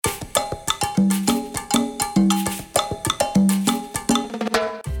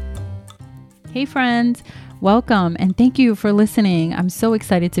Hey friends, welcome and thank you for listening. I'm so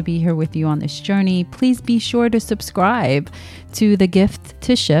excited to be here with you on this journey. Please be sure to subscribe to the Gift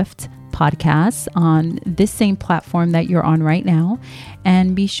to Shift podcast on this same platform that you're on right now.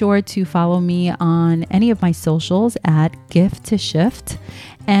 And be sure to follow me on any of my socials at Gift to Shift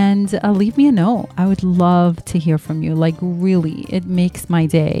and leave me a note. I would love to hear from you. Like really, it makes my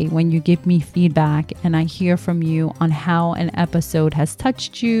day when you give me feedback and I hear from you on how an episode has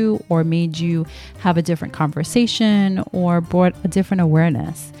touched you or made you have a different conversation or brought a different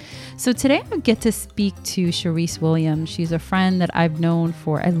awareness. So today I get to speak to Charyse Williams. She's a friend that I've known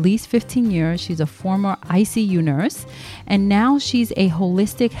for at least 15 years. She's a former ICU nurse, and now she's a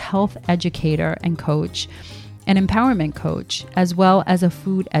holistic health educator and coach, an empowerment coach, as well as a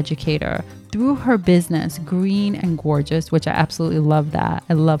food educator through her business, GreenandGorjus, which I absolutely love that.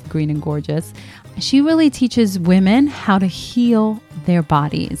 I love GreenandGorjus. She really teaches women how to heal their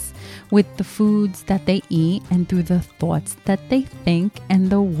bodies with the foods that they eat and through the thoughts that they think and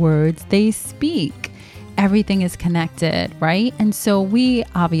the words they speak. Everything is connected, right? And so we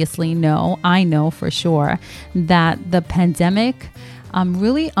obviously know, I know for sure, that the pandemic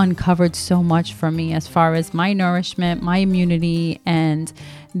really uncovered so much for me as far as my nourishment, my immunity, and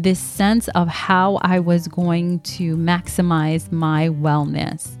this sense of how I was going to maximize my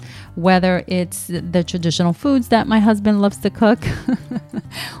wellness, whether it's the traditional foods that my husband loves to cook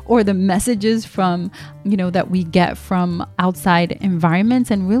or the messages from, that we get from outside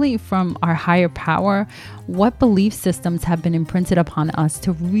environments and really from our higher power. What belief systems have been imprinted upon us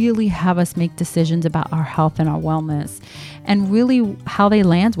to really have us make decisions about our health and our wellness, and really how they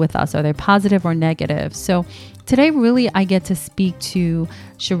land with us. Are they positive or negative? So today, really, I get to speak to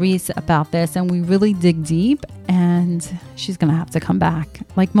Charyse about this, and we really dig deep, and she's going to have to come back,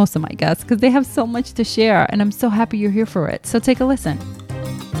 like most of my guests, because they have so much to share, and I'm so happy you're here for it. So take a listen.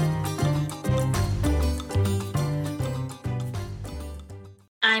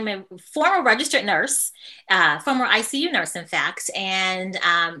 I'm a former registered nurse, former ICU nurse, in fact, and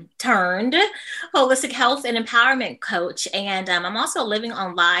turned holistic health and empowerment coach. And I'm also a living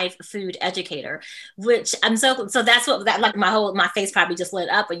on live food educator, which I'm so that's what that like my face probably just lit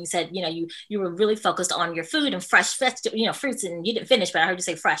up when you said, you were really focused on your food and fresh fruits, and you didn't finish, but I heard you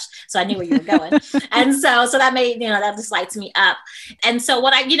say fresh. So I knew where you were going. And so that made, that just lights me up. And so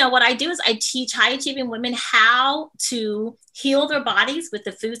what I do is I teach high achieving women how to heal their bodies with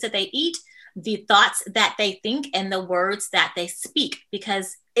the foods that they eat, the thoughts that they think, and the words that they speak,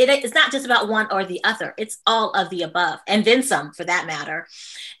 because it's not just about one or the other. It's all of the above, and then some, for that matter.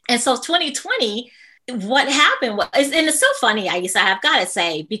 And so 2020, what happened was, and it's so funny, Aisa, I've got to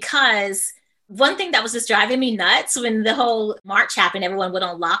say, because one thing that was just driving me nuts when the whole March happened, everyone went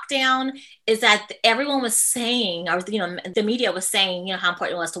on lockdown, is that everyone was saying, or, the media was saying, how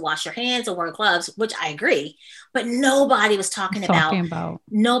important it was to wash your hands and wear gloves, which I agree. But nobody was talking about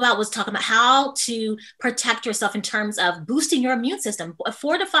how to protect yourself in terms of boosting your immune system,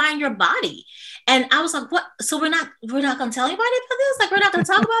 fortifying your body. And I was like, what? So we're not going to tell anybody about this? Like, we're not going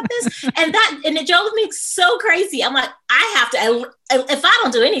to talk about this? And it drove me so crazy. I'm like, I have to, if I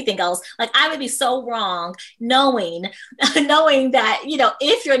don't do anything else, like, I would be so wrong knowing that,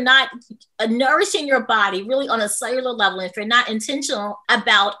 if you're not nourishing your body really on a cellular level, if you're not intentional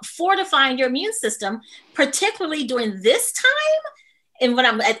about fortifying your immune system, particularly during this time, and when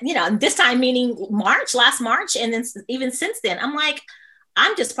I'm at, this time meaning last March, and then even since then, I'm like,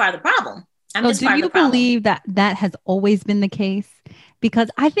 I'm just part of the problem. Do you believe that has always been the case? Because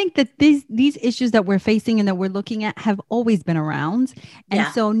I think that these issues that we're facing and that we're looking at have always been around. And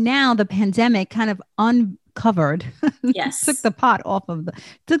so now the pandemic kind of uncovered, took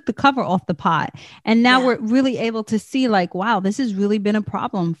the cover off the pot. And now we're really able to see, like, wow, this has really been a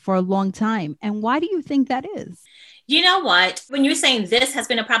problem for a long time. And why do you think that is? You know what? When you're saying this has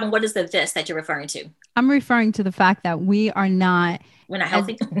been a problem, what is the this that you're referring to? I'm referring to the fact that we're not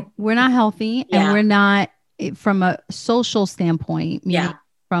healthy. We're not healthy, and we're not, from a social standpoint, meaning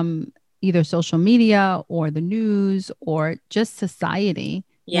from either social media or the news or just society.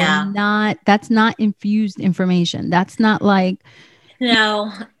 That's not infused information. That's not like,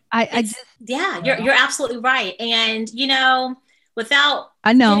 no, you're absolutely right. And, without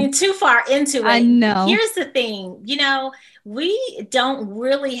getting too far into it, here's the thing, we don't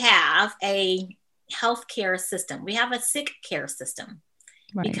really have a healthcare system. We have a sick care system,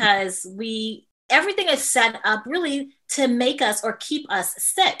 because everything is set up really to make us or keep us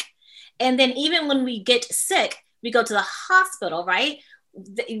sick. And then even when we get sick, we go to the hospital, right?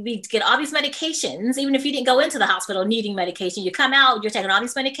 We get all these medications. Even if you didn't go into the hospital needing medication, you come out, you're taking all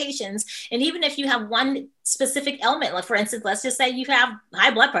these medications. And even if you have one specific ailment, like for instance, let's just say you have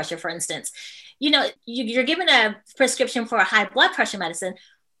high blood pressure, for instance, you're given a prescription for a high blood pressure medicine,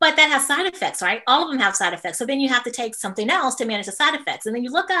 but that has side effects, right? All of them have side effects. So then you have to take something else to manage the side effects. And then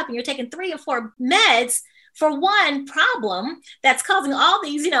you look up and you're taking 3 or 4 meds for one problem that's causing all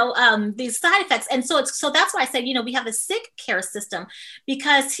these, these side effects. And so that's why I say, we have a sick care system,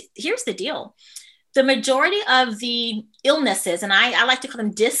 because here's the deal. The majority of the illnesses, and I like to call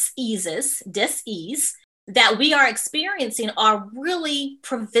them dis-ease that we are experiencing are really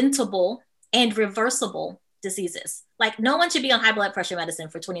preventable and reversible diseases. Like, no one should be on high blood pressure medicine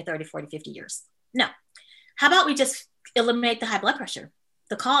for 20, 30, 40, 50 years. No. How about we just eliminate the high blood pressure?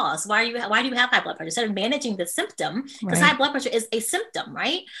 The cause. Why do you have high blood pressure? Instead of managing the symptom, because high blood pressure is a symptom,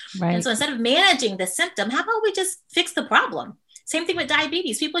 right? And so instead of managing the symptom, how about we just fix the problem? Same thing with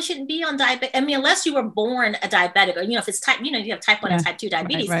diabetes. People shouldn't be on diabetes. I mean, unless you were born a diabetic, or, if it's type, you have type 1 and type 2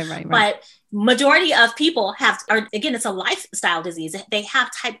 diabetes. Right. But majority of people again, it's a lifestyle disease. They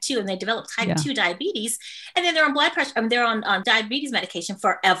have type 2 and they develop type 2 diabetes. And then they're on blood pressure. They're on diabetes medication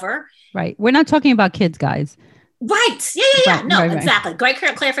forever. Right. We're not talking about kids, guys. Right. Yeah. Right, no, exactly. Great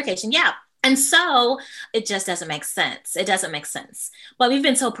clarification. Yeah. And so it just doesn't make sense. It doesn't make sense. But we've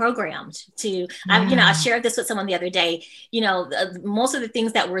been so programmed to, I shared this with someone the other day, most of the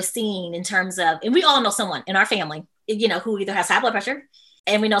things that we're seeing in terms of, and we all know someone in our family, who either has high blood pressure,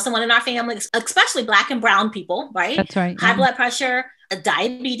 and we know someone in our family, especially Black and brown people, right? That's right. High blood pressure,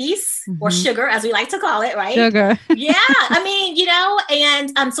 diabetes, or sugar, as we like to call it, right? Sugar. Yeah. I mean,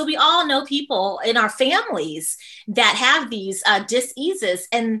 and so we all know people in our families that have these dis-eases,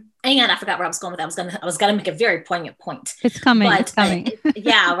 and I forgot where I was going with that. I was gonna make a very poignant point. It's coming. It's coming.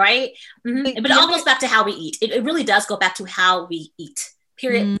 Yeah, right. Mm-hmm. But it all goes back to how we eat. It really does go back to how we eat.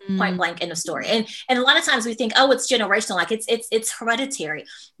 Period. Point blank. End of story. And a lot of times we think, oh, it's generational, like it's hereditary.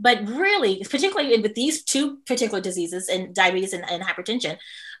 But really, particularly with these 2 particular diseases, and diabetes and hypertension,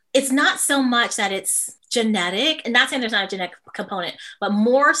 it's not so much that it's genetic. And not saying there's not a genetic component, but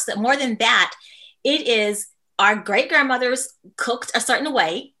more than that, it is our great grandmothers cooked a certain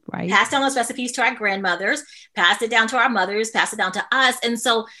way, right? Passed down those recipes to our grandmothers, passed it down to our mothers, passed it down to us. And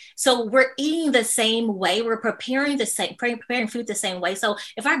so we're eating the same way. We're preparing food the same way. So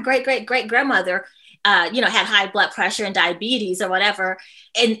if our great grandmother, had high blood pressure and diabetes or whatever,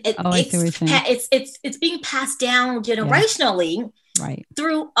 and it's being passed down generationally. Right.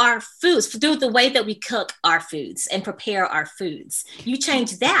 Through our foods, through the way that we cook our foods and prepare our foods. You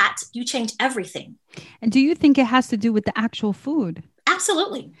change that, you change everything. And do you think it has to do with the actual food?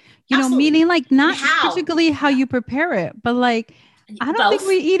 Absolutely. Meaning like not particularly how you prepare it, but like, I don't think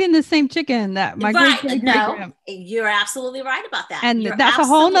we eat in the same chicken that my great. No, you're absolutely right about that. And that's a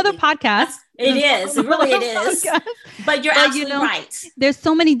whole nother podcast. It is. Really, it is. But you're absolutely right. There's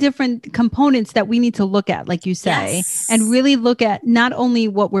so many different components that we need to look at, like you say, and really look at not only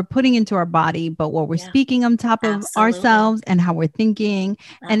what we're putting into our body, but what we're speaking on top of ourselves and how we're thinking.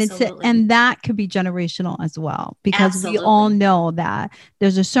 And and that could be generational as well, because we all know that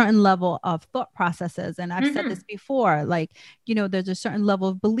there's a certain level of thought processes. And I've said this before, like, there's a certain level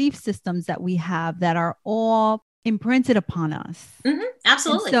of belief systems that we have that are all imprinted upon us.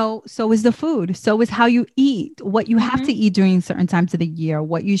 Absolutely. And so is the food. So is how you eat, what you have to eat during certain times of the year,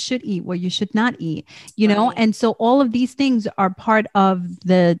 what you should eat, what you should not eat, know? And so all of these things are part of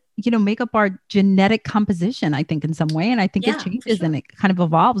the, make up our genetic composition, I think, in some way. And I think it changes and it kind of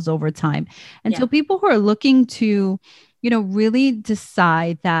evolves over time. And so people who are looking to, really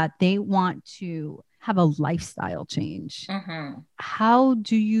decide that they want to have a lifestyle change, how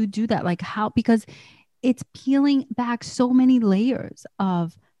do you do that? Like because it's peeling back so many layers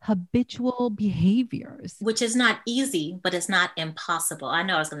of habitual behaviors. Which is not easy, but it's not impossible. I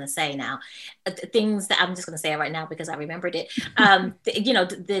know I was going to say now, things that I'm just going to say it right now because I remembered it.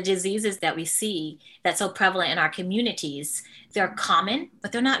 The diseases that we see that's so prevalent in our communities, they're common,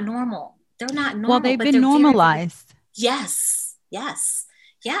 but they're not normal. They're not normal. Well, they've been normalized. Yes.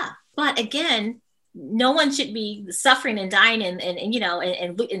 Yeah. But again, no one should be suffering and dying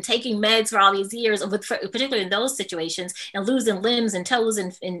and taking meds for all these years, particularly in those situations, and losing limbs and toes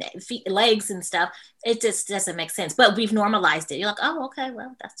and feet, legs and stuff. It just doesn't make sense. But we've normalized it. You're like, oh, okay,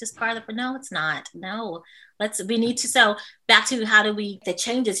 well, that's just part of it. No, it's not. No, so back to how do the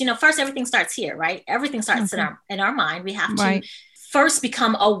changes, first everything starts here, right? Everything starts in our mind. We have to first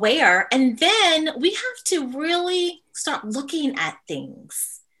become aware, and then we have to really start looking at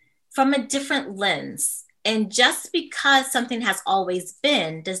things from a different lens. And just because something has always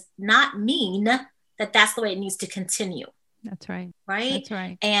been does not mean that that's the way it needs to continue. That's right. Right? That's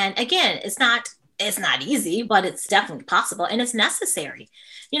right. And again, it's not easy, but it's definitely possible. And it's necessary,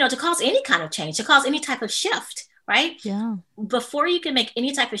 to cause any kind of change, to cause any type of shift, right? Yeah. Before you can make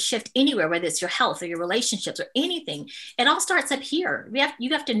any type of shift anywhere, whether it's your health or your relationships or anything, it all starts up here.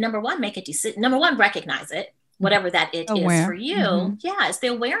 You have to, number one, make a decision. Number one, recognize it, whatever that it is for you. Mm-hmm. Yeah, it's the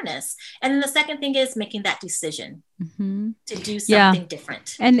awareness. And then the second thing is making that decision to do Yeah. something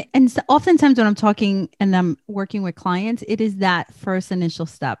different. And so oftentimes when I'm talking and I'm working with clients, it is that first initial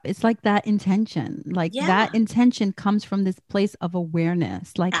step. It's like that intention. Like that intention comes from this place of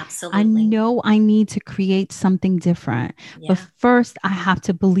awareness. Like, absolutely, I know I need to create something different. But first I have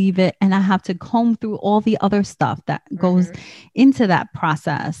to believe it, and I have to comb through all the other stuff that goes into that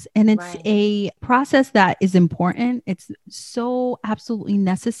process. And it's a process that is important. It's so absolutely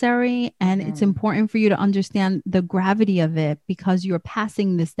necessary. And it's important for you to understand the gravity of it, because you're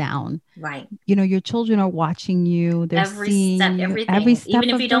passing this down. Right. You know, your children are watching you. They're seeing every step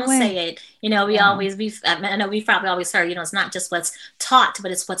even if you don't say it. You know, I know we've probably always heard, you know, it's not just what's taught,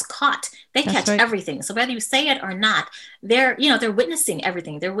 but it's what's caught. They catch everything. So whether you say it or not, they're witnessing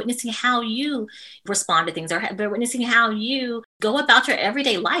everything. They're witnessing how you respond to things, or they're witnessing how you go about your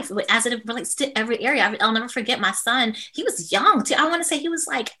everyday life as it relates to every area. I'll never forget my son. He was young too. I want to say he was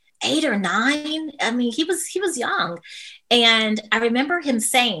like 8 or 9. I mean, he was young. And I remember him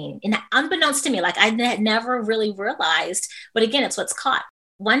saying, and unbeknownst to me, like I had never really realized, but again, it's what's caught.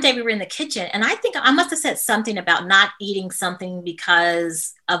 One day we were in the kitchen, and I think I must have said something about not eating something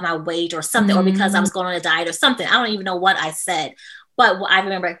because of my weight or something, or because I was going on a diet or something. I don't even know what I said, but I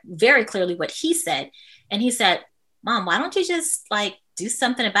remember very clearly what he said. And he said, "Mom, why don't you just like do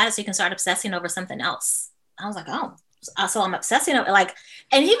something about it so you can start obsessing over something else?" I was like, "Oh, so I'm obsessing over like,"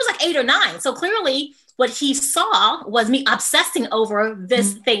 and he was like 8 or 9. So clearly what he saw was me obsessing over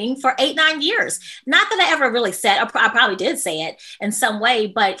this thing for 8, 9 years. Not that I ever really said, I probably did say it in some way,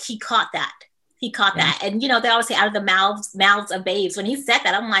 but he caught that. That. And, you know, they always say out of the mouths of babes. When he said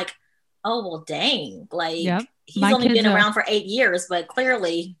that, I'm like, oh, well, dang. Like he's only been around for 8 years, but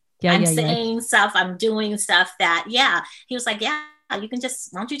clearly I'm saying stuff, I'm doing stuff that, he was like, you can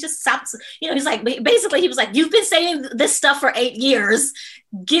just, why don't you just stop? You know, he's like, basically he was like, you've been saying this stuff for 8 years,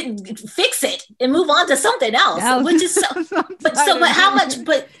 fix it and move on to something else, which is but how much,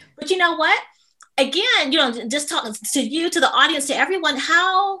 but you know what, again, you know, just talking to you, to the audience, to everyone,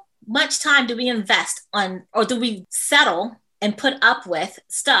 how much time do we invest on, or do we settle and put up with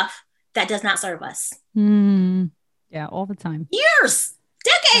stuff that does not serve us? Yeah. All the time. Years,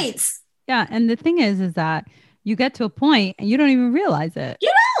 decades. Yeah. And the thing is that you get to a point and you don't even realize it.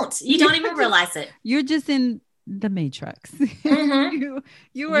 You don't even realize it. You're just in the matrix.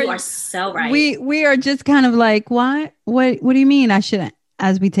 You are so right. We are just kind of like, what do you mean I shouldn't,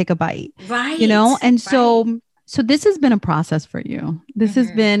 as we take a bite, right? You know? And so this has been a process for you. This has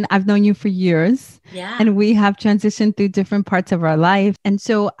been, I've known you for years, and we have transitioned through different parts of our life. And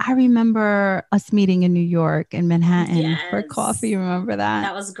so I remember us meeting in New York, in Manhattan, for coffee. Remember that?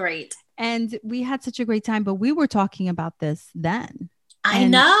 That was great. And we had such a great time, but we were talking about this then. I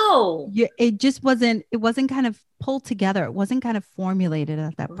know. It just wasn't kind of pulled together. It wasn't kind of formulated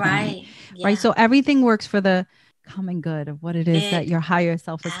at that point. Right. Yeah. Right. So everything works for the common good of what it is that your higher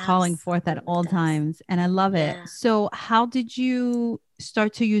self is calling forth at all times. And I love it. So how did you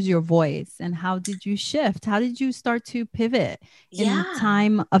start to use your voice, and how did you shift? How did you start to pivot in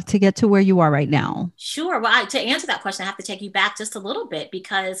time to get to where you are right now? Sure. Well, to answer that question, I have to take you back just a little bit,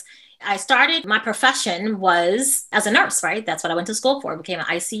 because I started, my profession was as a nurse, right? That's what I went to school for. I became an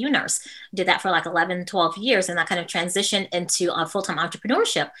ICU nurse. Did that for like 11, 12 years. And that kind of transitioned into a full-time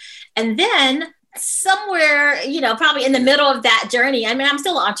entrepreneurship. And then somewhere, you know, probably in the middle of that journey, I mean, I'm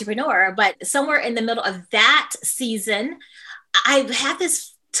still an entrepreneur, but somewhere in the middle of that season, I had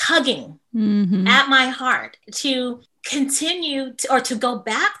this tugging at my heart to continue to go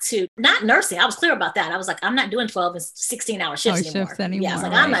back to not nursing. I was clear about that. I was like, I'm not doing 12 and 16-hour shifts anymore. Yeah, I was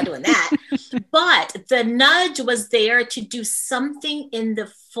like, I'm not doing that. But the nudge was there to do something in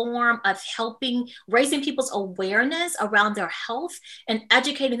the form of helping, raising people's awareness around their health and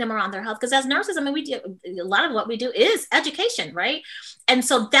educating them around their health. Because as nurses, I mean, we do a lot of what we do is education, right? And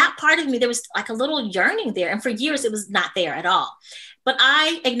so that part of me, there was like a little yearning there. And for years, it was not there at all. But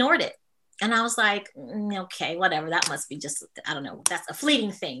I ignored it. And I was like, okay, whatever. That must be just, I don't know. That's a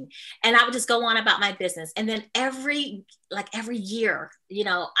fleeting thing. And I would just go on about my business. And then every year, you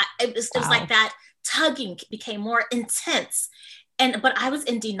know, it was like that tugging became more intense. But I was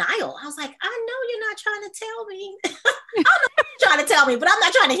in denial. I was like, I know you're not trying to tell me. I know you're trying to tell me, but I'm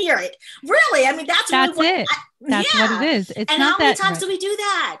not trying to hear it. Really? I mean, that's really it. That's what it is. It's and not how many times do we do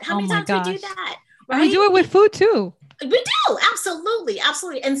that? How many times do we do that? Right? And we do it with food too. We do. Absolutely.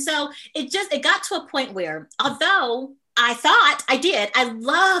 Absolutely. And so it got to a point where, although I thought I did. I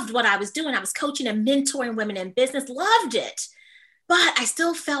loved what I was doing. I was coaching and mentoring women in business, loved it. But I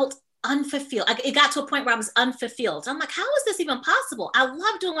still felt unfulfilled. It got to a point where I was unfulfilled. I'm like, how is this even possible? I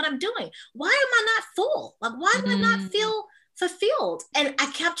love doing what I'm doing. Why am I not full? Like, why do I not feel fulfilled? And I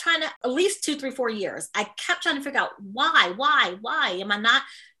kept trying to, at least 2, 3, 4 years, I kept trying to figure out why am I not,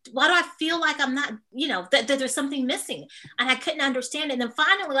 why do I feel like I'm not, that there's something missing? And I couldn't understand it. And then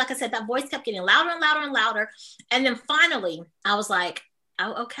finally, like I said, that voice kept getting louder and louder and louder. And then finally I was like,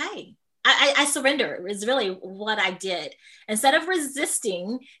 oh, okay. I surrender is really what I did. Instead of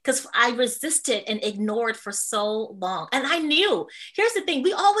resisting, because I resisted and ignored for so long. And I knew, here's the thing,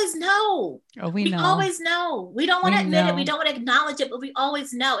 we always know. Oh, we know. Always know. We don't want to admit it. We don't want to acknowledge it, but we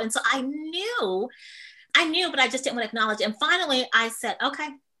always know. And so I knew, but I just didn't want to acknowledge it. And finally I said,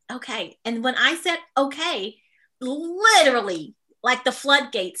 okay. And when I said, okay, literally, like the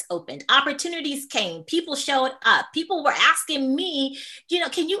floodgates opened, opportunities came, people showed up, people were asking me,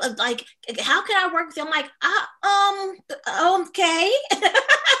 can you how can I work with you? I'm like, okay,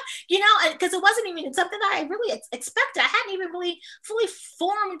 because it wasn't even something that I really expected. I hadn't even really fully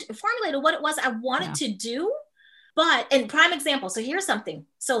formulated what it was I wanted to do. But in prime example, so here's something.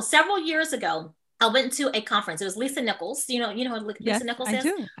 So several years ago, I went to a conference. It was Lisa Nichols. You know who Lisa Nichols is?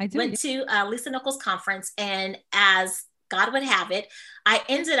 I do. Went to Lisa Nichols conference, and as God would have it, I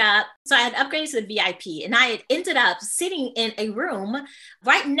ended up, so I had upgraded to the VIP, and I had ended up sitting in a room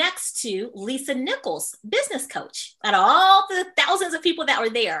right next to Lisa Nichols, business coach, out of all the thousands of people that were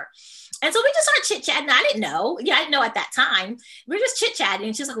there. And so we just started chit-chatting. I didn't know. I didn't know at that time. We were just chit-chatting.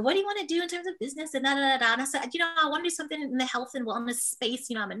 And she's like, what do you want to do in terms of business? And da. And I said, I want to do something in the health and wellness space.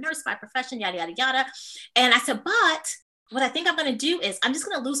 I'm a nurse by profession, yada, yada, yada. And I said, but what I think I'm going to do is I'm just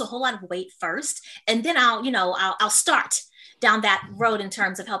going to lose a whole lot of weight first. And then I'll start down that road in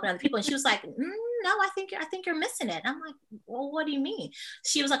terms of helping other people. And she was like, no, I think you're missing it. And I'm like, well, what do you mean?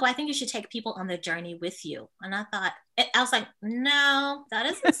 She was like, well, I think you should take people on the journey with you. And I was like, no, that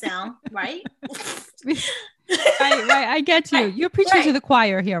doesn't sound right. Right. I get you. You're preaching to the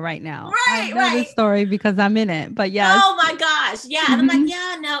choir here right now. Right. I know this story because I'm in it, but yes. Oh my gosh. Yeah. And I'm like,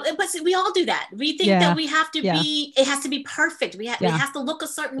 yeah, no, but we all do that. We think that we have to be, it has to be perfect. It has to look a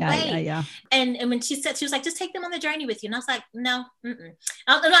certain way. Yeah. And when she was like, just take them on the journey with you. And I was like, no,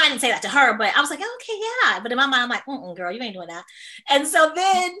 I didn't say that to her, but I was like, okay, yeah. But in my mind, I'm like, girl, you ain't doing that. And so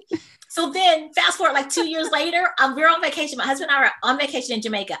then fast forward like 2 years later, we're on vacation. My husband and I are on vacation in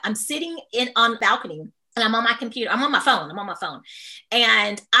Jamaica. I'm sitting on the balcony. And I'm on my computer. I'm on my phone.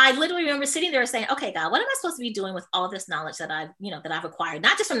 And I literally remember sitting there saying, okay, God, what am I supposed to be doing with all this knowledge that I've acquired?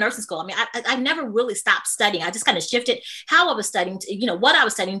 Not just from nursing school. I mean, I never really stopped studying. I just kind of shifted how I was studying to, what I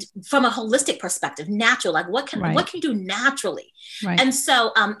was studying from a holistic perspective, natural, like what can you do naturally? Right. And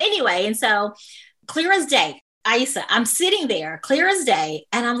so, clear as day, Aisa, I'm sitting there clear as day.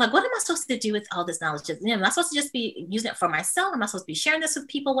 And I'm like, what am I supposed to do with all this knowledge? Am I supposed to just be using it for myself? Am I supposed to be sharing this with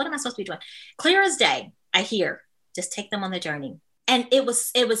people? What am I supposed to be doing? Clear as day, I hear, just take them on the journey. And it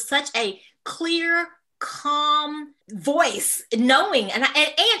was such a clear, calm voice, knowing, and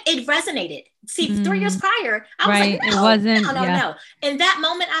it resonated. See, 3 years prior, I was like, no, it wasn't, no. In that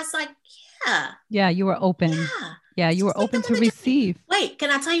moment, I was like, yeah, you were open. Yeah, you were open to receive. Wait, can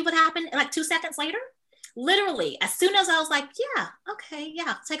I tell you what happened? Like 2 seconds later? Literally, as soon as I was like,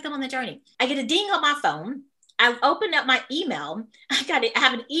 take them on the journey, I get a ding on my phone. I opened up my email. I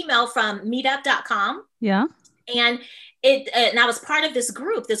have an email from meetup.com. Yeah. And and I was part of this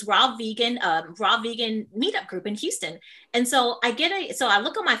group, this raw vegan meetup group in Houston. And so I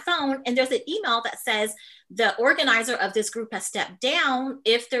look on my phone and there's an email that says the organizer of this group has stepped down.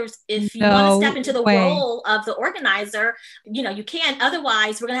 If you want to step into the role of the organizer, you can.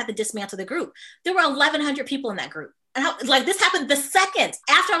 Otherwise, we're going to have to dismantle the group. There were 1,100 people in that group. And this happened the second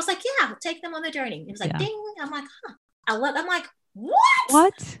after I was like, yeah, take them on the journey. It was like, ding. I'm like, I'm like,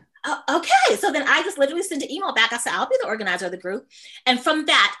 what? Okay. So then I just literally sent an email back. I said, I'll be the organizer of the group. And from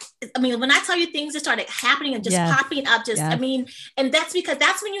that, I mean, when I tell you things just started happening and just popping up, and that's because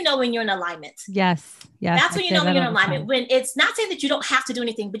that's when when you're in alignment. Yes. That's when when you're in alignment. When it's not saying that you don't have to do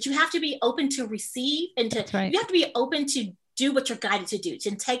anything, but you have to be open to receive and you have to be open to do what you're guided to do,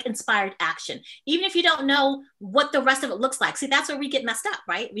 to take inspired action, even if you don't know what the rest of it looks like. See, that's where we get messed up,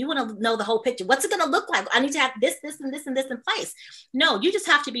 right? We want to know the whole picture. What's it going to look like? I need to have this, and this, and this in place. No, you just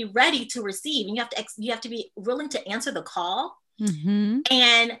have to be ready to receive, and you have to be willing to answer the call. Mm-hmm.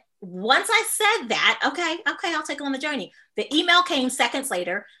 And once I said that, okay, I'll take them on the journey. The email came seconds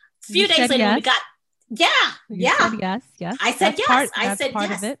later. A few days later, Yeah. You said Yeah. yes. Yes. I said yes. I That's said part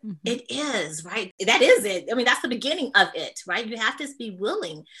of yes. it. Mm-hmm. It is, right? That is it. I mean, that's the beginning of it, right? You have to be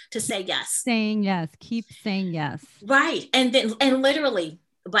willing to Keep say yes. saying yes. Keep saying yes. Right. And then, and literally,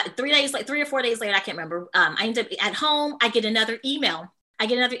 but 3 days, like 3 or 4 days later, I can't remember. I end up at home, I get another email. I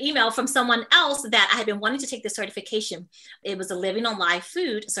get another email from someone else that I had been wanting to take this certification. It was a living on live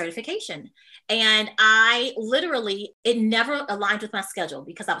food certification. And I literally, it never aligned with my schedule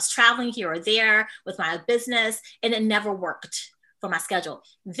because I was traveling here or there with my business and it never worked for my schedule.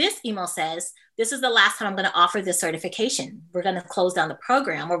 This email says, this is the last time I'm going to offer this certification. We're going to close down the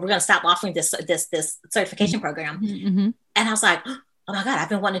program, or we're going to stop offering this certification program. Mm-hmm. And I was like, oh my God, I've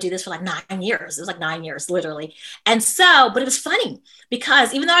been wanting to do this for like 9 years. It was like 9 years, literally. And so, but it was funny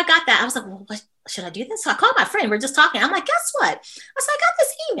because even though I got that, I was like, well, what, should I do this? So I called my friend. We're just talking. I'm like, guess what? I said, I got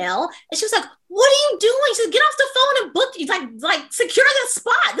this email. And she was like, what are you doing? She said, get off the phone and book, like secure the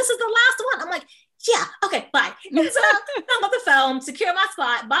spot. This is the last one. I'm like, yeah, okay, bye. And so I'm on the phone, secure my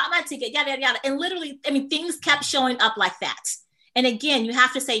spot, bought my ticket, yada, yada, yada. And literally, I mean, things kept showing up like that. And again, you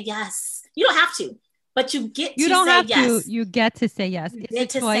have to say yes. You don't have to, but you get to say yes. You get to say yes. You get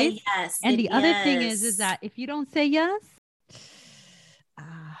to say yes. And the other thing is that if you don't say yes,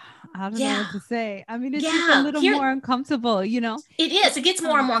 I don't know what to say. I mean, it's just a little more uncomfortable, you know? It is. It gets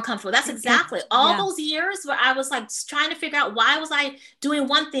more and more uncomfortable. That's exactly. All those years where I was like trying to figure out why was I doing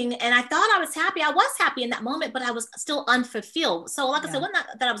one thing and I thought I was happy. I was happy in that moment, but I was still unfulfilled. So like I said, not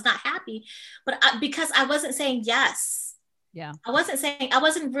that I was not happy, but because I wasn't saying yes. Yeah. I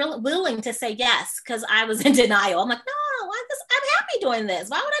wasn't really willing to say yes because I was in denial. I'm like, no, I'm happy doing this.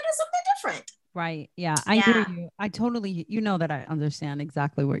 Why would I do something different? Right. Yeah. I hear you. I totally, you know, that I understand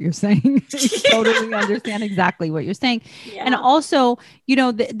exactly what you're saying. Totally understand exactly what you're saying. Yeah. And also, you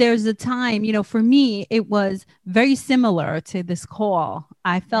know, there's a time, you know, for me, it was very similar to this call.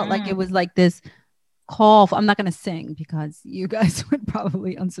 I felt like it was like this call. I'm not going to sing because you guys would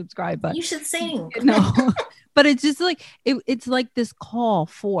probably unsubscribe, but you should sing. You know, but it's just like, it's like this call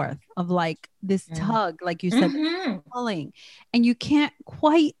forth of like this tug, like you said, pulling, and you can't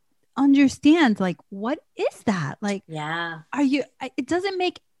quite understand like what is that, like it doesn't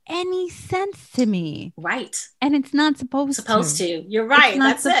make any sense to me, right? And it's not supposed to. You're right. It's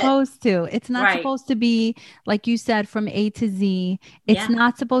not supposed to. It's not supposed to be, like you said, from A to Z. It's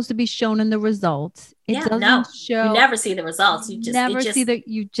not supposed to be shown in the results. It doesn't show. You never see the results. You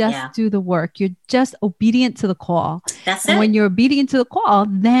just do the work. You're just obedient to the call. That's it. And when you're obedient to the call,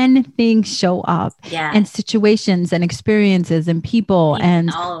 then things show up. Yeah. And situations and experiences and people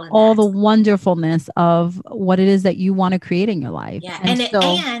and all the wonderfulness of what it is that you want to create in your life.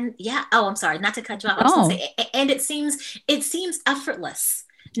 Yeah. Oh, I'm sorry, not to cut you off. I was gonna say, and it seems effortless.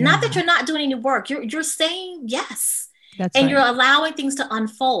 Not that you're not doing any work. You're saying yes. That's and right. You're allowing things to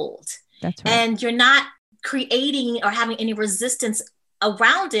unfold. That's right. And you're not creating or having any resistance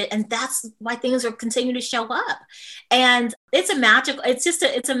around it. And that's why things are continuing to show up. And it's a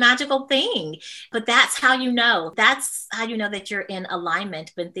magical thing. But that's how you know. That's how you know that you're in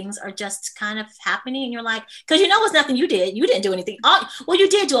alignment when things are just kind of happening. And you're like, because you know it's nothing you did. You didn't do anything. Well, you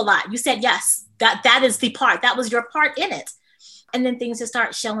did do a lot. You said yes. That is the part. That was your part in it. And then things just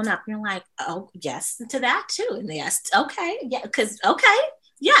start showing up. And you're like, oh, yes, to that too. And yes, okay. Yeah, because okay.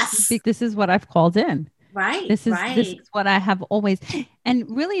 Yes. This is what I've called in. Right. This is what I have always, and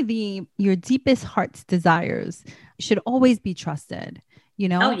really your deepest heart's desires should always be trusted, you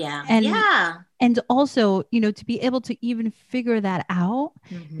know? Oh yeah. And also, you know, to be able to even figure that out,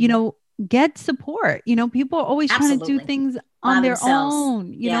 you know, get support. You know, people are always trying to do things on their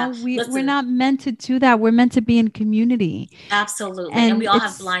own. You know, we're not meant to do that. We're meant to be in community. Absolutely. And we all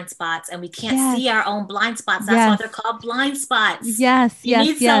have blind spots and we can't see our own blind spots. That's why they're called blind spots. You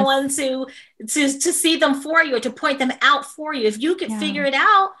need someone to see them for you or to point them out for you. If you could figure it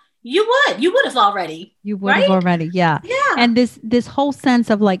out, you would have already. You would have already. Yeah. And this whole sense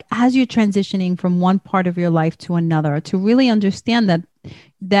of like, as you're transitioning from one part of your life to another, to really understand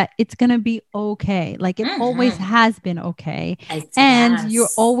that it's going to be okay. Like it always has been okay. And you're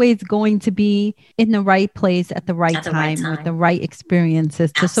always going to be in the right place at the right time with the right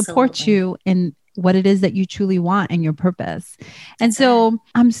experiences to support you in what it is that you truly want and your purpose. And so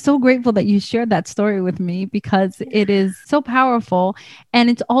I'm so grateful that you shared that story with me because it is so powerful. And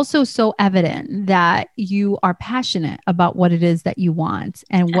it's also so evident that you are passionate about what it is that you want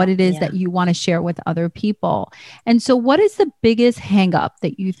and what it is that you want to share with other people. And so what is the biggest hang up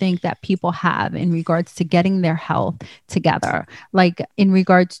that you think that people have in regards to getting their health together? Like in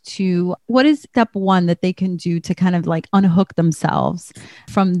regards to what is step one that they can do to kind of like unhook themselves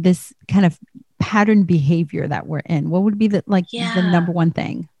from this kind of pattern behavior that we're in? What would be the number one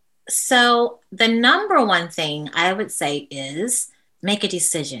thing? So the number one thing I would say is make a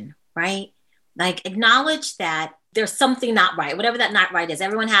decision, right? Like acknowledge that there's something not right, whatever that not right is.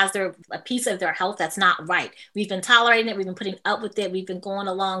 Everyone has a piece of their health that's not right. We've been tolerating it. We've been putting up with it. We've been going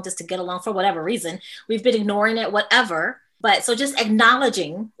along just to get along for whatever reason. We've been ignoring it, whatever. But so just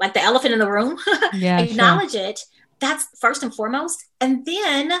acknowledging, like the elephant in the room, Yeah, sure. acknowledge it. That's first and foremost. And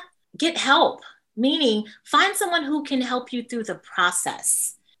then get help, meaning find someone who can help you through the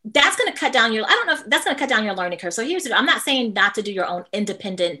process. That's going to cut down your, I don't know if that's going to cut down your learning curve. So here's the, I'm not saying not to do your own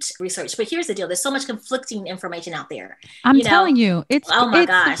independent research, but here's the deal. There's so much conflicting information out there. I'm telling you, Oh my it's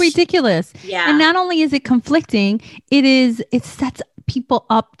gosh. ridiculous. Yeah. And not only is it conflicting, it sets people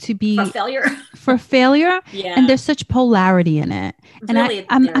up to be for failure. Yeah. And there's such polarity in it. And really,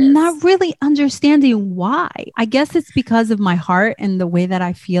 I'm not really understanding why. I guess it's because of my heart and the way that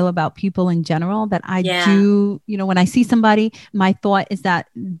I feel about people in general that I do, when I see somebody, my thought is that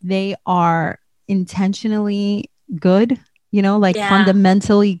they are intentionally good,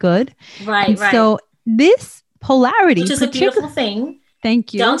 fundamentally good. Right. And so this polarity, which is a beautiful thing.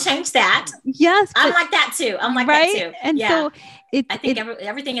 Thank you. Don't change that. Yes. I'm like that too. That too. And so I think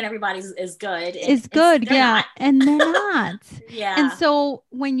everything in everybody's is good. Is good. Yeah. And they're not. Yeah. And so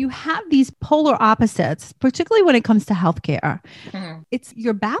when you have these polar opposites, particularly when it comes to healthcare,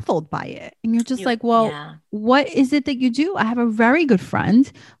 you're baffled by it. And you're just what is it that you do? I have a very good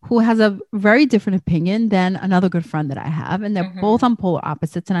friend who has a very different opinion than another good friend that I have. And they're both on polar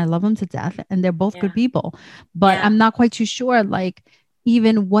opposites and I love them to death. And they're both good people. But I'm not quite too sure,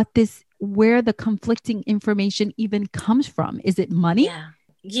 even where the conflicting information even comes from. Is it money?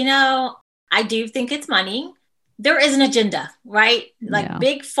 Yeah. I do think it's money. There is an agenda, right?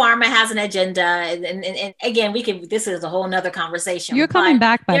 Big pharma has an agenda. And again, this is a whole nother conversation. You're coming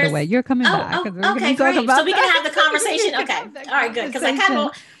back, by the way. You're coming back. Okay, great. So we can have the conversation. Okay. All right, good. Because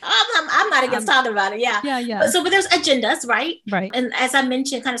I'm not against talking about it. Yeah. Yeah. But there's agendas, right? Right. And as I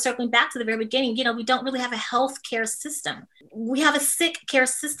mentioned, kind of circling back to the very beginning, we don't really have a health care system. We have a sick care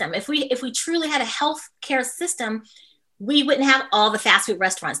system. If we truly had a health care system, we wouldn't have all the fast food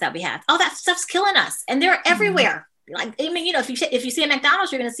restaurants that we have. All that stuff's killing us. And they're everywhere. If you see a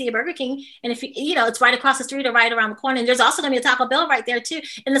McDonald's, you're going to see a Burger King. And if it's right across the street or right around the corner. And there's also going to be a Taco Bell right there too.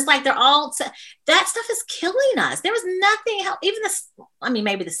 And it's like, that stuff is killing us. There was nothing, even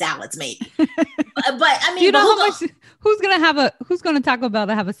maybe the salads maybe. but who's going to Taco Bell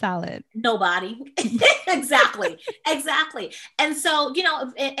to have a salad? Nobody. Exactly. And so,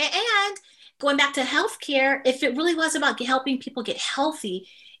 and going back to healthcare, if it really was about helping people get healthy,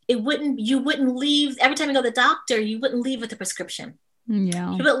 you wouldn't leave every time you go to the doctor, you wouldn't leave with a prescription.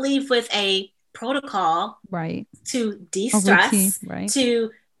 Yeah. You would leave with a protocol, right, to de-stress, routine, right, to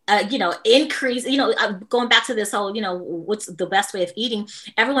increase, going back to this whole, what's the best way of eating.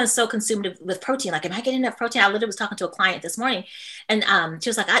 Everyone's so consumed with protein. Like, am I getting enough protein? I literally was talking to a client this morning and she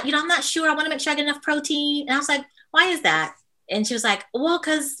was like, I'm not sure. I want to make sure I get enough protein. And I was like, why is that? And she was like, well,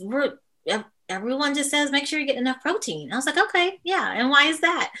 because everyone just says, make sure you get enough protein. I was like, okay, yeah. And why is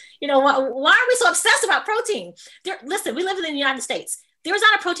that? Why are we so obsessed about protein? Listen, we live in the United States. There's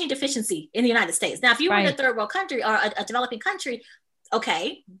not a protein deficiency in the United States. Now, if you were in a third world country or a developing country,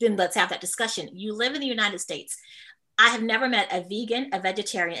 okay, then let's have that discussion. You live in the United States. I have never met a vegan, a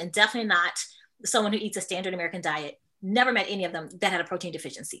vegetarian, and definitely not someone who eats a standard American diet. Never met any of them that had a protein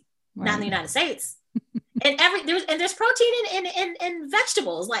deficiency. Right. Not in the United States. And there's protein in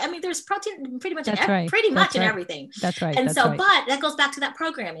vegetables. There's protein pretty much in everything. That's right. And but that goes back to that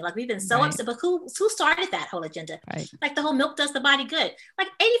programming. We've been so upset. But who started that whole agenda? Right. The whole milk does the body good.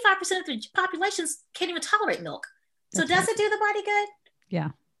 85% of the populations can't even tolerate milk. So does it do the body good? Yeah.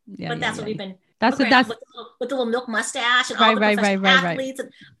 But that's what we've been. That's with the little milk mustache and all the professional athletes.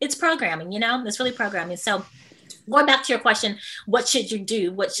 And it's programming. It's really programming. So going back to your question, what should you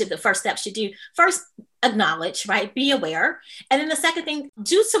do? What should the first steps you do? First, acknowledge, right? Be aware. And then the second thing,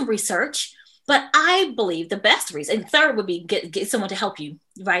 do some research. But I believe the best reason, and third would be get someone to help you,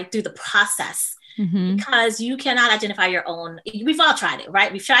 right, through the process. Because you cannot identify your own. We've all tried it,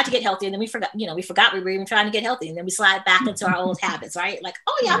 right? We've tried to get healthy and then we forgot we were even trying to get healthy and then we slide back into our old habits, right? I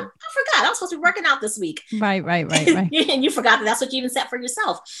forgot I was supposed to be working out this week. Right. And you forgot that's what you even set for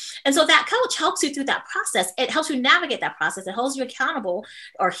yourself. And so that coach helps you through that process. It helps you navigate that process. It holds you accountable,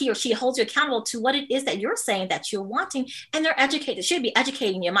 or he or she holds you accountable to what it is that you're saying that you're wanting. And they're educated. They should be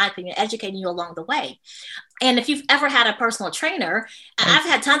educating you, in my opinion, educating you along the way. And if you've ever had a personal trainer, I've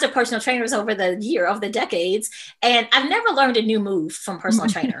had tons of personal trainers over the decades, and I've never learned a new move from personal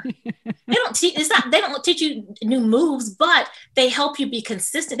trainer. They don't teach you new moves, but they help you be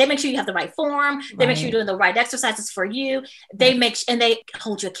consistent. They make sure you have the right form. They make sure you're doing the right exercises for you. They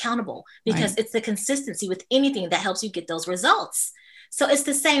hold you accountable, because it's the consistency with anything that helps you get those results. So it's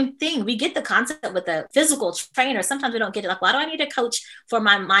the same thing. We get the concept with the physical trainer. Sometimes we don't get it. Like, why do I need a coach for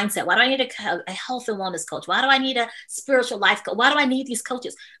my mindset? Why do I need a health and wellness coach? Why do I need a spiritual life coach? Why do I need these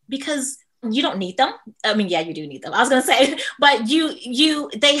coaches? Because you don't need them. I mean, yeah, you do need them. I was going to say, but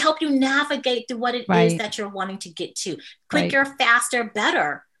they help you navigate through what it is that you're wanting to get to. Quicker, faster,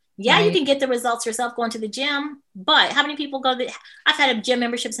 better. Yeah, you can get the results yourself going to the gym, but how many people I've had a gym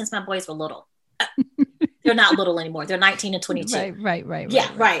membership since my boys were little. They're not little anymore. They're 19 and 22. Right. Had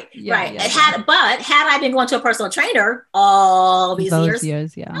I been going to a personal trainer all these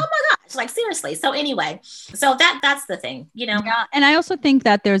years, oh my gosh, like seriously. So anyway, so that's the thing, Yeah. And I also think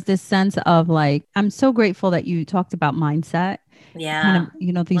that there's this sense of like, I'm so grateful that you talked about mindset. Yeah. Kind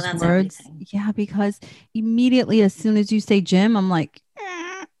of, these words. Everything. Yeah. Because immediately as soon as you say gym, I'm like,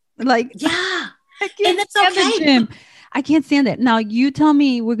 yeah. And that's okay. Gym. I can't stand it. Now you tell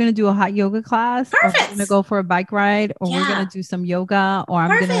me we're going to do a hot yoga class, Perfect. Or we're going to go for a bike ride, or we're going to do some yoga, or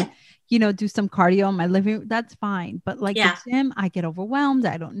I'm going to, do some cardio in my living room. That's fine. But like the gym, I get overwhelmed.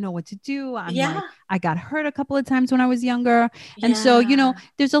 I don't know what to do. I got hurt a couple of times when I was younger. And so,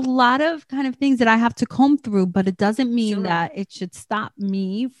 there's a lot of kind of things that I have to comb through, but it doesn't mean that it should stop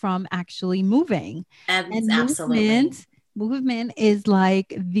me from actually moving. And absolutely. Movement is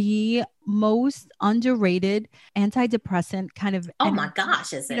like the most underrated antidepressant kind of. Oh my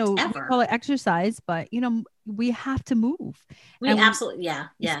gosh, is it ever? We call it exercise, but we have to move. Absolutely,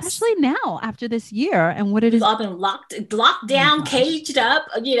 yes. Especially now after this year and what it is. We've all been locked down, caged up,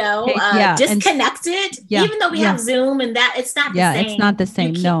 disconnected. Even though we have Zoom and that, it's not the same. It's not the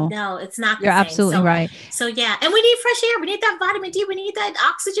same. No, it's not the same. You're absolutely right. So yeah, and we need fresh air. We need that vitamin D. We need that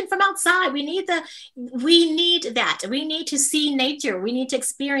oxygen from outside. We need that. We need to see nature. We need to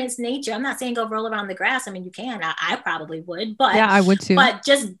experience nature. I'm not saying go roll around the grass. I mean, you can. I probably would, but I would too. But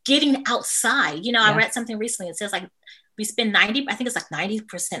just getting outside. I read something recently. It says like we spend 90%,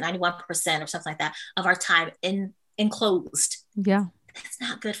 91% or something like that of our time enclosed. Yeah. That's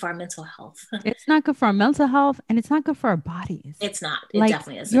not good for our mental health. It's not good for our mental health, and it's not good for our bodies. It's not. It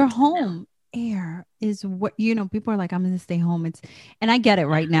definitely isn't. Your home air is what, people are like, I'm going to stay home. And I get it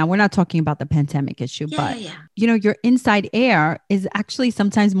right now. We're not talking about the pandemic issue, but your inside air is actually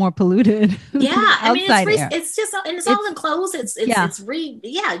sometimes more polluted. Yeah. I mean, it's just, and it's all enclosed.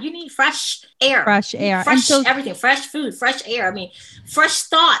 You need fresh air. Fresh air. Fresh everything, fresh food, fresh air. I mean, fresh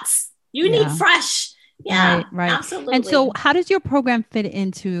thoughts. You need fresh. Yeah, right. Absolutely. And so how does your program fit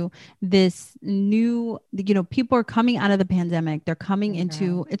into this new, people are coming out of the pandemic. They're coming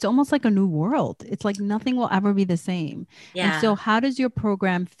into, it's almost like a new world. It's like nothing will ever be the same. Yeah. And so how does your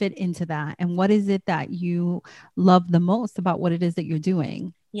program fit into that? And what is it that you love the most about what it is that you're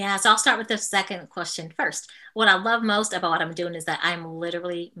doing? Yeah. So I'll start with the second question first. What I love most about what I'm doing is that I'm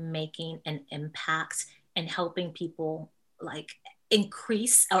literally making an impact and helping people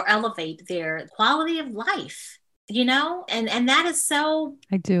increase or elevate their quality of life, and that is so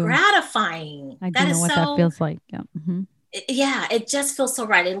gratifying. I do know what that feels like. Yeah. Mm-hmm. It just feels so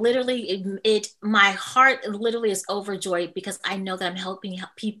right. It literally, my heart literally is overjoyed because I know that I'm helping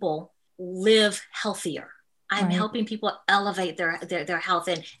people live healthier. I'm helping people elevate their health,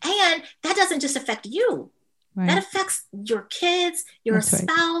 and that doesn't just affect you. Right. That affects your kids, your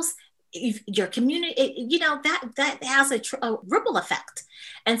spouse, your community. That has a ripple effect.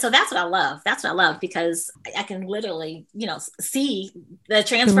 And so that's what I love because I can literally see the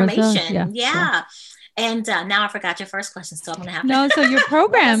transformation. Yeah. And now I forgot your first question, so I'm going to have to. So your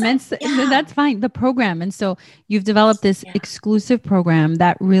program, and that's fine. The program. And so you've developed this exclusive program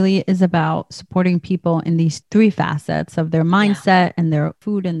that really is about supporting people in these three facets of their mindset and their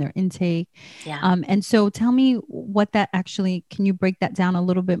food and their intake. Yeah. And so tell me what that actually, can you break that down a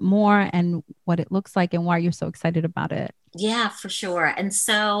little bit more and what it looks like and why you're so excited about it? Yeah, for sure. And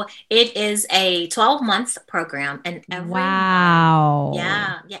so it is a 12-month program, and wow.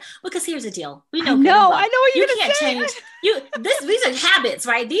 Yeah. Because here's the deal. I know what you're going to say. Change. These are habits,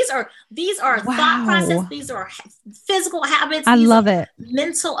 right? These are thought process. These are physical habits. I love it.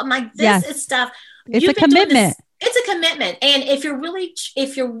 Mental. I'm like, this is stuff. It's a commitment. It's a commitment. And if you're really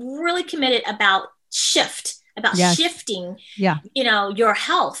committed about shifting, your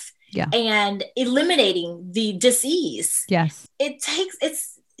health. Yeah. And eliminating the disease. Yes. It takes a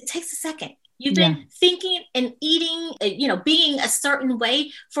second. You've been thinking and eating, being a certain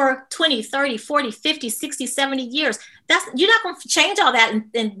way for 20, 30, 40, 50, 60, 70 years. You're not going to change all that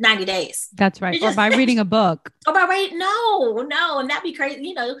in 90 days. That's right. Or by reading a book. Or by reading, no. And that'd be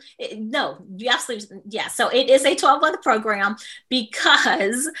crazy. No, you absolutely, yeah. So it is a 12-month program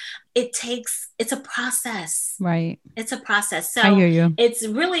because it's a process. Right. It's a process. So I hear you.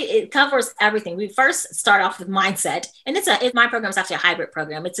 It covers everything. We first start off with mindset, and my program is actually a hybrid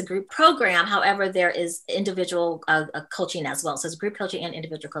program. It's a group program. However, there is individual coaching as well. So it's group coaching and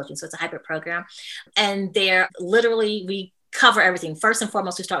individual coaching. So it's a hybrid program. And we cover everything. First and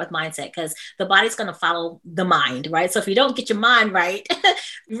foremost, we start with mindset because the body's going to follow the mind, right? So if you don't get your mind right,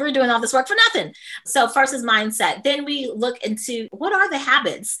 we're doing all this work for nothing. So first is mindset. Then we look into what are the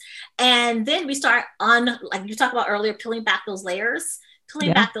habits? And then we start like you talked about earlier, peeling back those layers.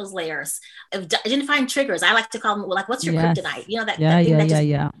 Identifying triggers. I like to call them like, what's your kryptonite? That thing that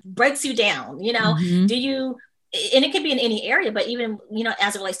just breaks you down, Mm-hmm. And it can be in any area, but even,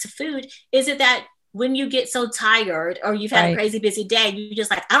 as it relates to food, is it that when you get so tired or you've had a crazy busy day, you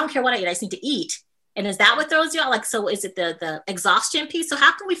just like, I don't care what I eat, I just need to eat. And is that what throws you out? Like, so is it the exhaustion piece? So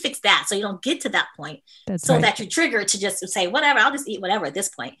how can we fix that? So you don't get to that point. That you're triggered to just say, whatever, I'll just eat whatever at this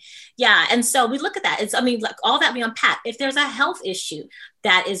point. Yeah. And so we look at that. Like all that we unpack. If there's a health issue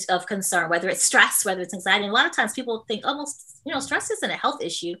that is of concern, whether it's stress, whether it's anxiety, and a lot of times people think, stress isn't a health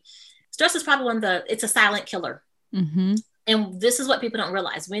issue. Stress is probably it's a silent killer. Mm-hmm. And this is what people don't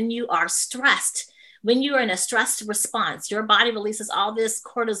realize. When you are stressed, when you are in a stressed response, your body releases all this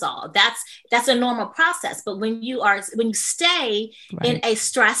cortisol. That's a normal process. But when you stay in a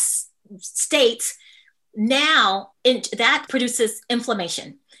stress state, now that produces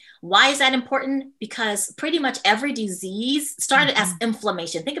inflammation. Why is that important? Because pretty much every disease started as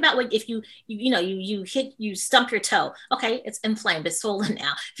inflammation. Think about if you stump your toe. Okay, it's inflamed, it's swollen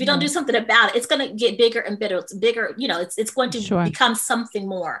now. If you don't do something about it, it's going to get bigger and bigger. It's bigger, it's going to become something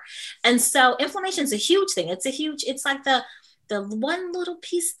more. And so inflammation is a huge thing. It's like the one little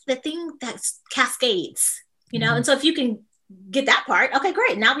piece, the thing that cascades, and so if you can get that part, okay,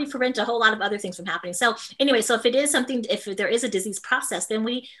 great. Now we prevent a whole lot of other things from happening. So anyway, if there is a disease process, then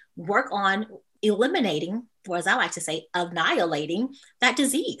we work on eliminating, or as I like to say, annihilating that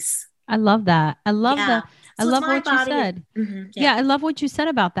disease. I love that. I love that. I love what you said. Mm-hmm. Yeah, I love what you said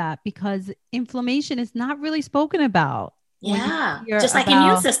about that because inflammation is not really spoken about. Yeah, just like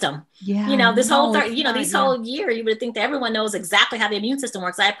immune system. Yeah, this whole year, you would think that everyone knows exactly how the immune system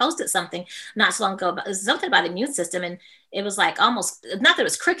works. I posted something not so long ago about the immune system, and it was like almost not that it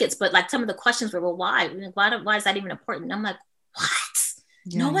was crickets, but like some of the questions were, well, why is that even important? And I'm like, what?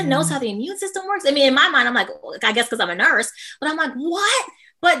 No one knows how the immune system works. I mean, in my mind, I'm like, I guess because I'm a nurse, but I'm like, what?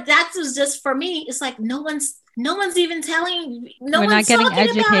 But that was just for me. It's like no one's even telling. We're not getting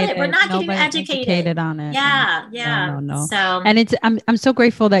educated. We're not getting educated on it. Yeah. No. So, and I'm so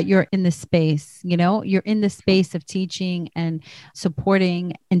grateful that you're in this space. You're in the space of teaching and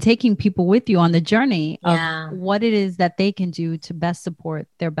supporting and taking people with you on the journey of what it is that they can do to best support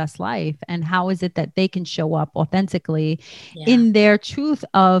their best life, and how is it that they can show up authentically in their truth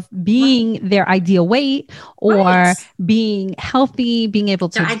of being their ideal weight or being healthy, being able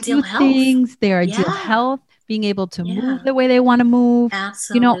to do things, their ideal health. Being able to move the way they want to move,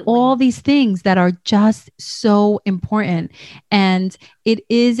 absolutely. All these things that are just so important. And it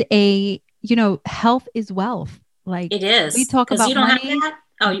is health is wealth. Like it is. We talk about you don't money. Have that?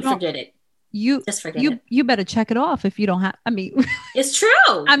 Oh, you forget it. You just forget it. You better check it off if you don't have. I mean, it's true.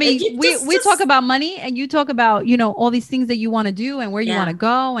 I mean, we talk about money, and you talk about all these things that you want to do and where you want to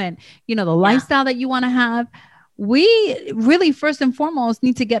go, and the lifestyle that you want to have. We really first and foremost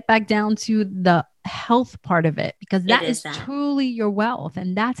need to get back down to the health part of it, because that is truly your wealth,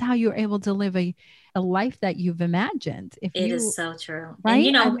 and that's how you're able to live a life that you've imagined. It is so true, right?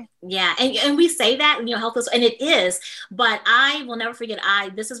 And, and we say that health is, and it is, but I will never forget.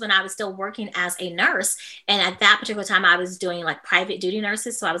 This is when I was still working as a nurse, and at that particular time, I was doing like private duty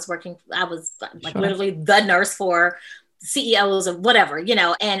nurses. So I was literally the nurse for CEOs of whatever,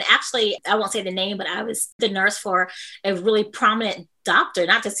 and actually I won't say the name, but I was the nurse for a really prominent doctor,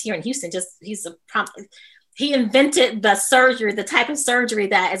 not just here in Houston, he invented the type of surgery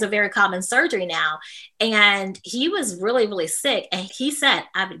that is a very common surgery now. And he was really, really sick. And he said,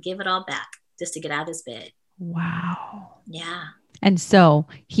 I would give it all back just to get out of this bed. Wow. Yeah. And so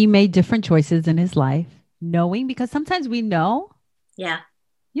he made different choices in his life, knowing, because sometimes we know. Yeah.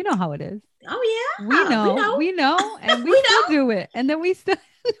 You know how it is. Oh yeah. We know, and we still do it. And then we're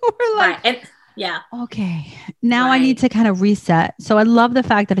like, right. And, okay, now I need to kind of reset. So I love the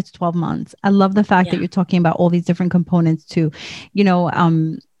fact that it's 12 months. I love the fact that you're talking about all these different components too.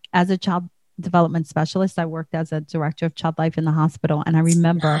 As a child development specialist. I worked as a director of child life in the hospital. And I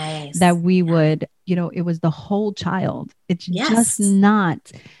remember that we would, it was the whole child. It's just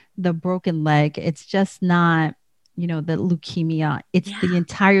not the broken leg. It's just not, the leukemia. It's the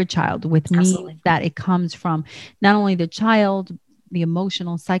entire child. With me, that it comes from not only the child, the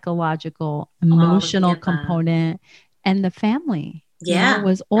emotional, psychological, emotional component, and the family. It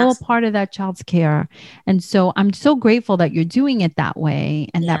was all part of that child's care. And so I'm so grateful that you're doing it that way,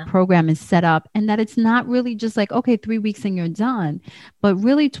 and that program is set up, and that it's not really just like, okay, 3 weeks and you're done, but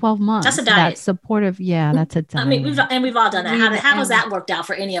really 12 months. That's a diet. That supportive. Yeah, that's a diet. I mean, we've all done that. How has that worked out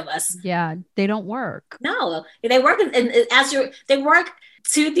for any of us? Yeah, they don't work. No, they work. And they work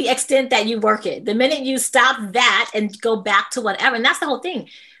to the extent that you work it. The minute you stop that and go back to whatever, and that's the whole thing.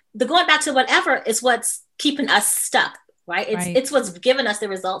 The going back to whatever is what's keeping us stuck. Right? It's what's given us the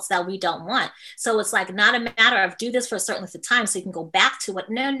results that we don't want. So it's like not a matter of do this for a certain length of time so you can go back to what.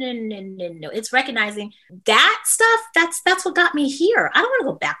 No. It's recognizing that stuff. That's what got me here. I don't want to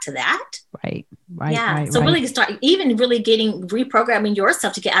go back to that. Right. So really start even really reprogramming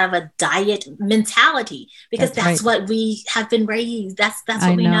yourself to get out of a diet mentality, because that's what we have been raised. That's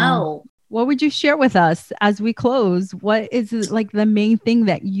what we know. What would you share with us as we close? What is like the main thing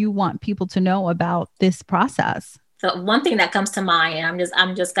that you want people to know about this process? So one thing that comes to mind, and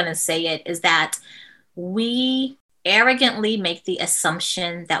I'm just going to say it, is that we arrogantly make the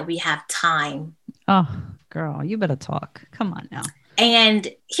assumption that we have time. Oh, girl, you better talk. Come on now. And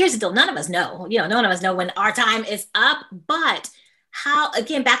here's the deal. None of us know, none of us know when our time is up, but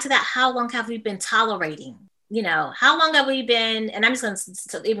back to that, how long have we been tolerating? How long have we been, and I'm just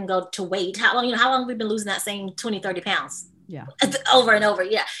going to even go to weight. How long have we been losing that same 20, 30 pounds? Yeah. Over and over.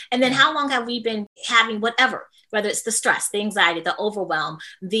 Yeah. And then how long have we been having whatever, whether it's the stress, the anxiety, the overwhelm,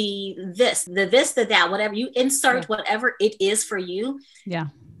 the that, whatever you insert, whatever it is for you. Yeah.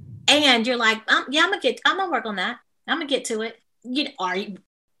 And you're like, I'm gonna work on that. I'm gonna get to it.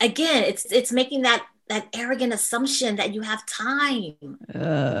 Again, it's making that arrogant assumption that you have time.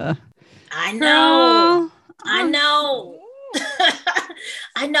 I know. I know.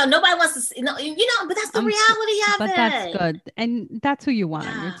 I know nobody wants to see, but that's the reality of it. But that's good. And that's who you want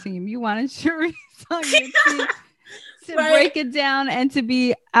on your team. You want Charyse on your team to break it down and to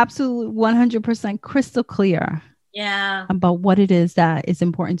be absolutely 100% crystal clear. Yeah. About what it is that is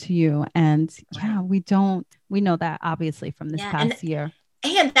important to you. And we know that obviously from this past year.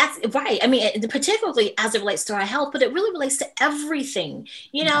 And that's right. I mean, particularly as it relates to our health, but it really relates to everything.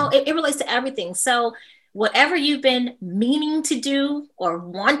 It relates to everything. So whatever you've been meaning to do or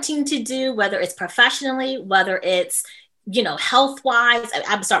wanting to do, whether it's professionally, whether it's, health-wise,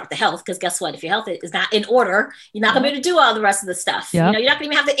 I'm start with the health, because guess what? If your health is not in order, you're not going to be able to do all the rest of the stuff. You're not going to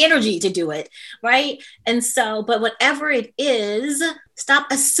even have the energy to do it. Right. And so, but whatever it is, stop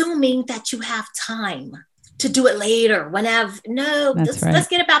assuming that you have time to do it later, whenever. No, let's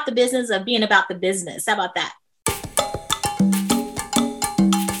get about the business of being about the business. How about that?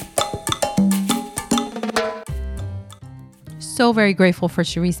 So very grateful for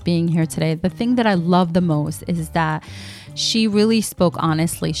Charyse being here today. The thing that I love the most is that she really spoke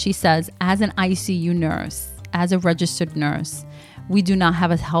honestly. She says, as an ICU nurse, as a registered nurse, we do not have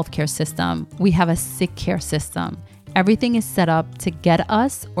a healthcare system. We have a sick care system. Everything is set up to get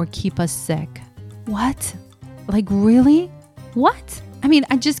us or keep us sick. What? Like, really? What? I mean,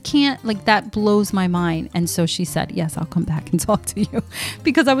 I just can't, that blows my mind. And so she said, yes, I'll come back and talk to you,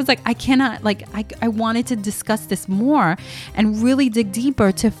 because I was like, I cannot, I wanted to discuss this more and really dig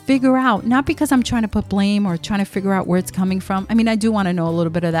deeper to figure out, not because I'm trying to put blame or trying to figure out where it's coming from. I mean, I do want to know a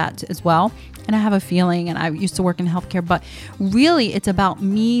little bit of that as well. And I have a feeling, and I used to work in healthcare, but really it's about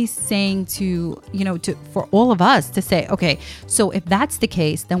me saying for all of us to say, okay, so if that's the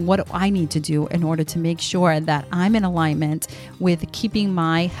case, then what do I need to do in order to make sure that I'm in alignment with keeping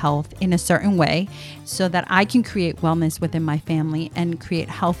my health in a certain way so that I can create wellness within my family and create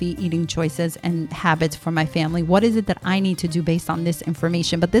healthy eating choices and habits for my family? What is it that I need to do based on this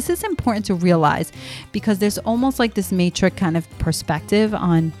information? But this is important to realize, because there's almost like this matrix kind of perspective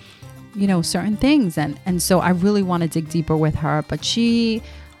on certain things. And so I really want to dig deeper with her, but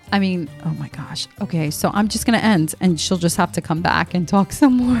oh my gosh. Okay. So I'm just going to end, and she'll just have to come back and talk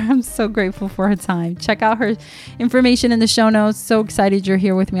some more. I'm so grateful for her time. Check out her information in the show notes. So excited you're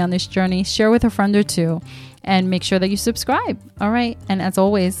here with me on this journey. Share with a friend or two, and make sure that you subscribe. All right. And as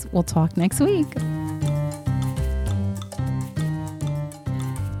always, we'll talk next week.